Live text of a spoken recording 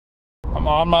I'm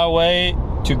on my way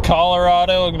to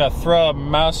Colorado. I'm gonna throw a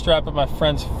mousetrap at my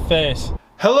friend's face.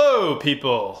 Hello,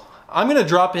 people. I'm gonna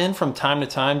drop in from time to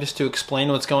time just to explain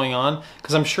what's going on,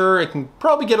 because I'm sure it can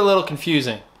probably get a little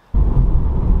confusing.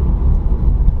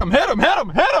 Hit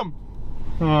him!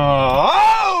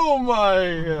 Oh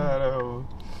my god. Oh.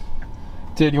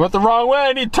 Dude, you went the wrong way.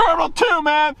 I need Terminal 2,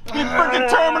 man! I need freaking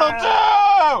Terminal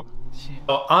 2!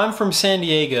 So I'm from San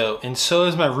Diego, and so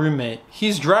is my roommate.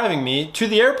 He's driving me to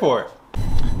the airport.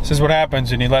 This is what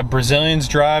happens when you let Brazilians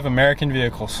drive American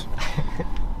vehicles.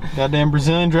 Goddamn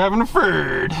Brazilian driving a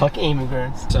Ford. Fuck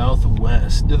immigrants.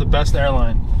 Southwest. They're the best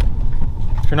airline.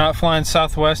 If you're not flying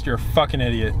Southwest, you're a fucking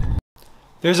idiot.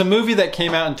 There's a movie that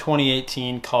came out in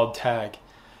 2018 called Tag.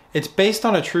 It's based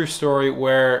on a true story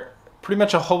where pretty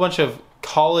much a whole bunch of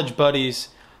college buddies,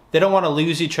 they don't want to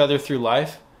lose each other through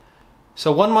life.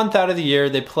 So 1 month out of the year,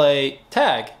 they play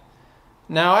tag.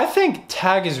 Now, I think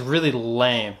tag is really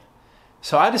lame.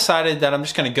 So I decided that I'm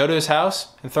just going to go to his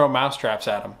house and throw mousetraps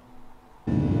at him.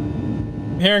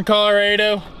 Here in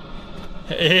Colorado.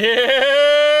 Yeah!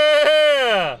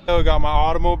 I got my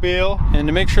automobile. And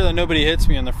to make sure that nobody hits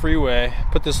me on the freeway,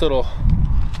 put this little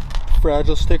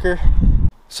fragile sticker.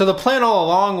 So the plan all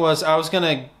along was I was going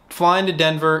to fly into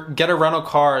Denver, get a rental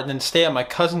car, and then stay at my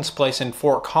cousin's place in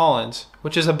Fort Collins,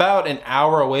 which is about an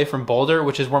hour away from Boulder,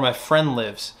 which is where my friend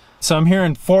lives. So I'm here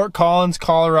in Fort Collins,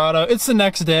 Colorado. It's the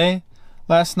next day.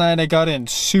 Last night I got in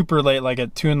super late, like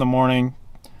at 2 in the morning,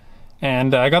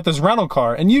 and I got this rental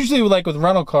car. And usually, like with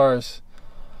rental cars,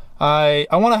 I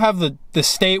want to have the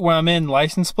state where I'm in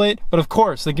license plate, but of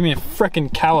course they give me a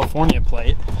frickin' California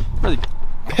plate. Really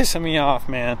pissing me off,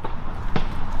 man.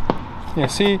 Yeah,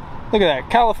 see? Look at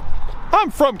that,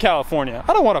 I'm from California.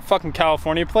 I don't want a fucking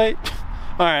California plate.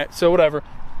 All right, so whatever.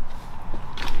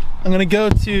 I'm gonna go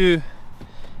to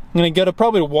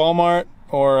probably to Walmart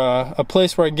or a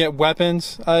place where I can get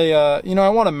weapons. You know, I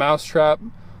want a mousetrap.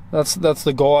 That's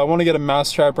the goal. I want to get a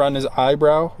mousetrap around his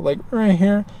eyebrow, like right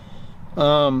here.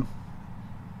 So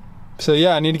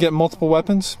yeah, I need to get multiple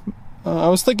weapons. I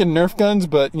was thinking Nerf guns,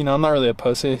 but you know, I'm not really a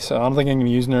pussy, so I don't think I'm gonna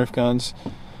use Nerf guns.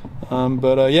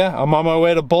 Yeah, I'm on my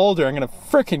way to Boulder. I'm gonna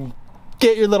frickin'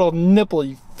 get your little nipple,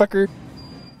 you fucker.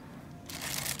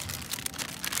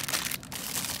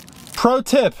 Pro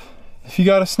tip, if you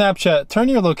got a Snapchat, turn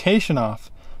your location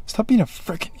off. Stop being a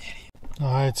frickin' idiot.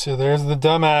 Alright, so there's the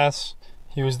dumbass.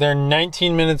 He was there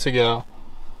 19 minutes ago.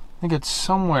 I think it's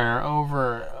somewhere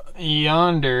over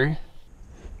yonder.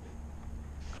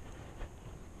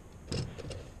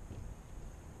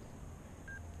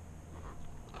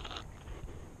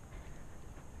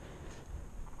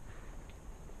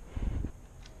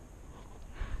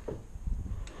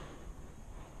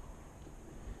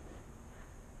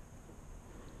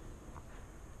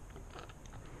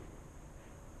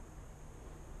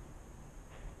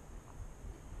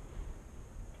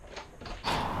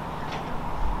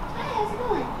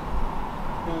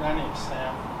 My name's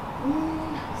Sam.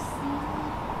 Sam.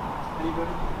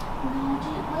 Anybody? No,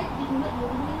 dude, what? You know what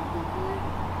you're looking for?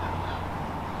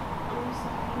 I'm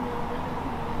sorry, no,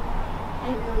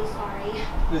 I'm really sorry.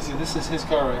 Listen, this is his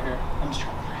car right here. I'm just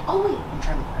trying to prank him. Oh, wait. I'm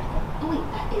trying to prank him. Oh, wait,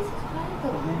 that is his car? The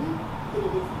one? Then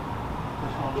it is.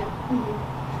 Yeah.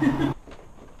 Mm-hmm.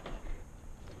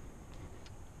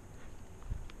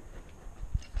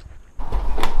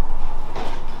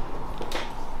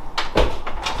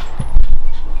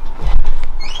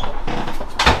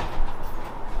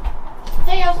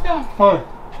 Hi.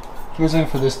 Who's in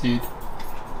for this dude?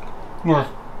 Where?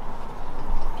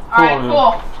 Alright,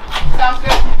 cool. Sounds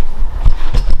good.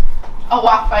 I'll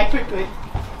walk by quickly.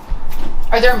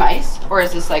 Are there mice? Or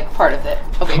is this like part of it?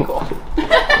 Okay, cool.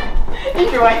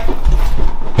 Enjoy.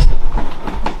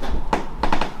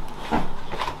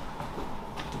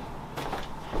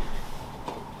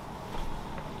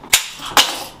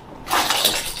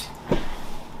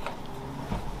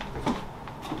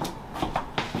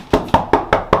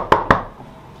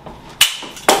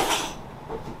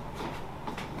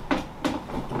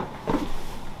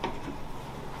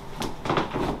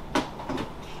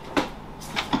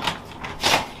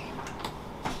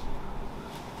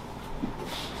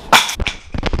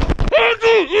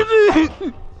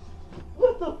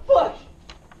 What the fuck?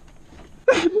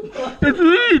 It's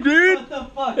me, dude! What the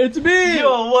fuck? It's me!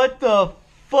 Yo, what the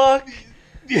fuck?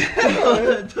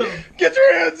 Get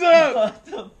your hands up! What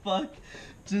the fuck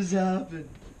just happened?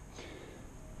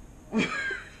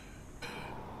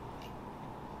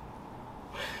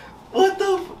 What the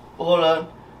f- Hold on.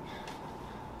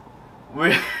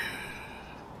 Where?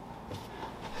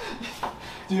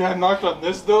 Dude, I knocked on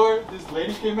this door. This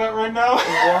lady came out right now.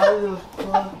 Why the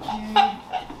fuck, dude?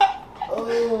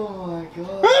 Oh my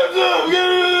god. Hands up! Get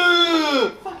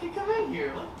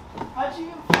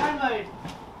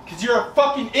Because you're a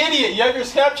fucking idiot. You have your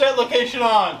Snapchat location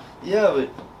on. Yeah,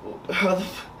 but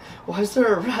why is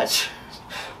there a rat?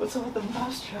 What's up with the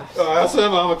mousetrap? Oh, I also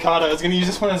have avocado. I was gonna use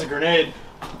this one as a grenade.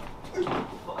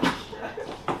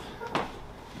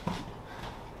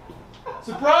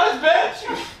 Surprise,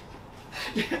 bitch!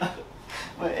 Yeah.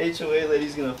 My HOA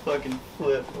lady's gonna fucking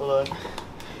flip. Hold on.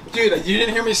 Dude, you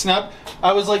didn't hear me snap?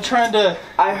 I was like trying to...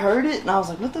 I heard it and I was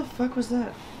like, what the fuck was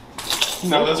that?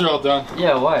 No, those are all done.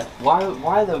 Yeah, why?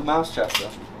 Why the mousetrap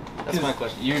though? That's my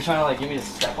question. You were trying to like get me to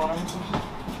step on him or something?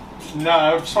 No,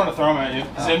 I just want to throw them at you.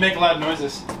 Because they make loud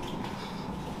noises. Is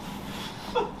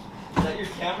that your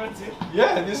camera too?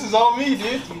 Yeah, this is all me, dude.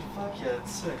 Dude, fuck yeah,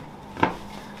 that's sick.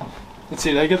 Let's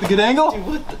see, did I get the good angle? Dude,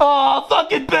 what the? Oh,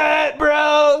 fucking bet,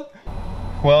 bro!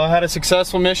 Well, I had a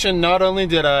successful mission. Not only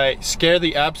did I scare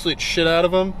the absolute shit out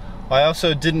of him, I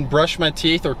also didn't brush my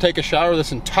teeth or take a shower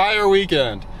this entire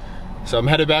weekend. So I'm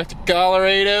headed back to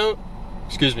Colorado.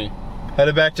 Excuse me.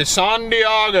 Headed back to San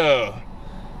Diego.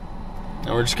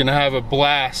 And we're just gonna have a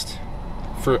blast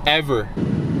forever.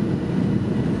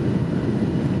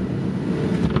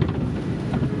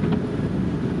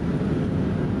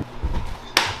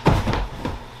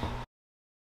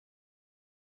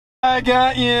 I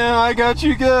got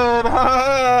you good.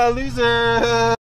 Ha, loser.